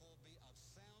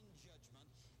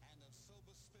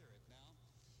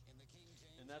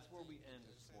 And that's where we end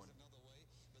this morning.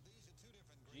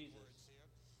 Jesus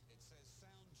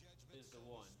is the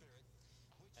one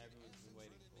everyone's been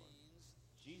waiting for.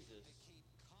 Jesus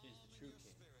is the true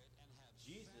king.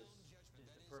 Jesus is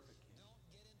perfect king.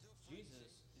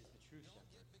 Jesus is the true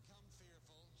shepherd.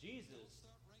 Jesus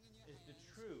is the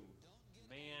true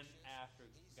man after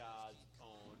God's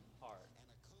own heart,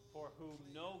 for whom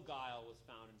no guile was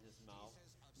found in his mouth,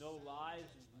 no lies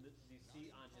and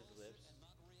deceit on his lips,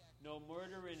 no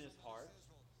murder in his heart,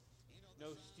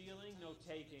 no stealing, no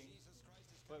taking,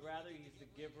 but rather he's the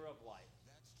giver of life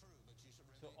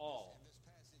to all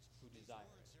who desire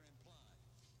it.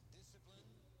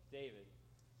 David,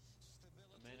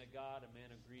 a man of God, a man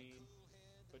of greed,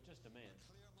 but just a man.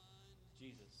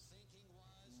 Jesus,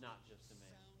 not just a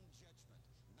man.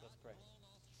 Let's pray.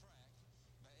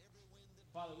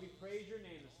 Father, we praise your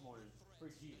name this morning for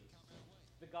Jesus,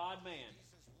 the God-man.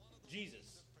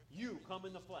 Jesus, you come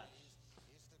in the flesh.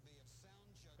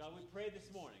 God, we pray this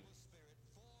morning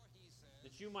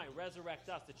that you might resurrect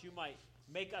us, that you might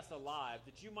make us alive,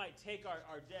 that you might take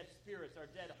our dead spirits, our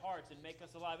dead hearts, and make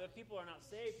us alive. If people are not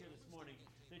saved here this morning,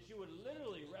 that you would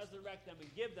literally resurrect them and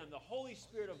give them the Holy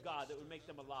Spirit of God that would make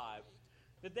them alive,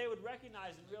 that they would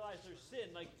recognize and realize their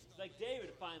sin like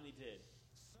David finally did.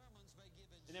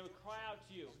 And they would cry out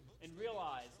to you and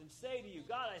realize and say to you,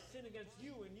 God, I sin against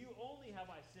you, and you only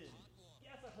have I sinned.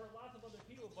 Yes, I've hurt lots of other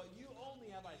people, but you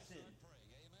only have I sinned.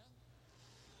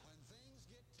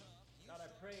 God, I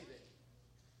pray that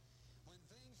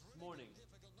this morning,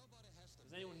 if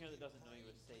there's anyone here that doesn't know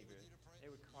you as Savior, they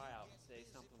would cry out and say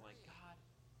something like, God,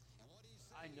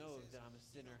 I know that I'm a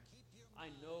sinner.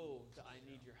 I know that I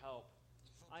need your help.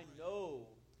 I know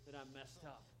that I'm messed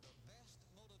up.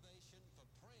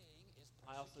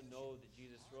 I also know that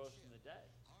Jesus rose from the dead,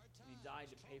 and he died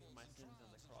to pay for my sins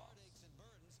on the cross.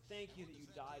 Thank you that you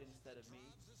died instead of me.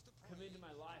 Come into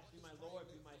my life, be my Lord,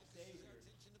 be my Savior.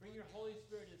 Bring your Holy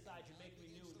Spirit inside to make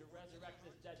me new and to resurrect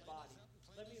this dead body.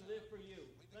 Let me live for you.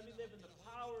 Let me live in the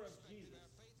power of Jesus.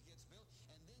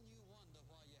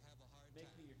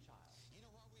 Make me your child.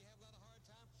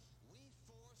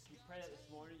 We pray that this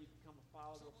morning you become a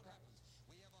follower of Christ.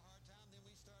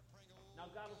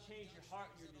 Now God will change your heart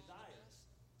and your desires.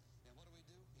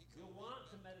 You'll want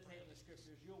to meditate on the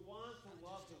Scriptures. You'll want to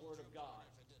love the Word of God.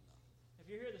 If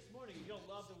you're here this morning and you don't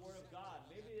love the Word of God,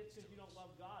 maybe it's because you don't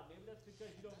love God. Maybe that's because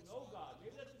you don't know God.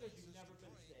 Maybe that's because you've never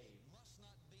been saved.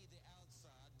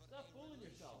 Stop fooling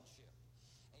yourself.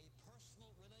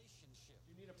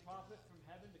 You need a prophet from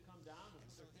heaven to come down and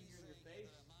put their finger in your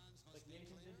face, like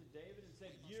Nathan did to David, and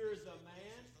say, "You're the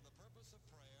man."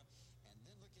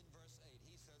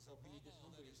 Or can you just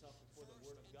humble yourself before the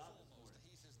Word of God this morning?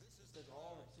 It says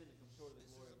all have sinned and come short of the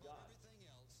glory of God.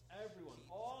 Everyone,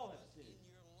 all have sinned.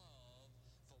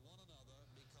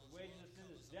 The wages of sin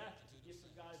is death. The gift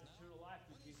of God is eternal life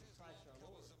through Jesus Christ our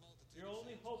Lord. Your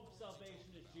only hope of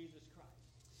salvation is Jesus Christ.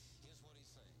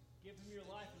 Give him your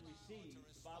life and receive.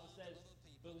 The Bible says,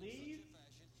 believe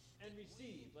and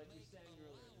receive, like we sang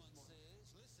earlier this morning.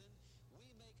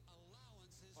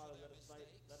 Father, let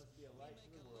us be a light to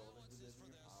the world.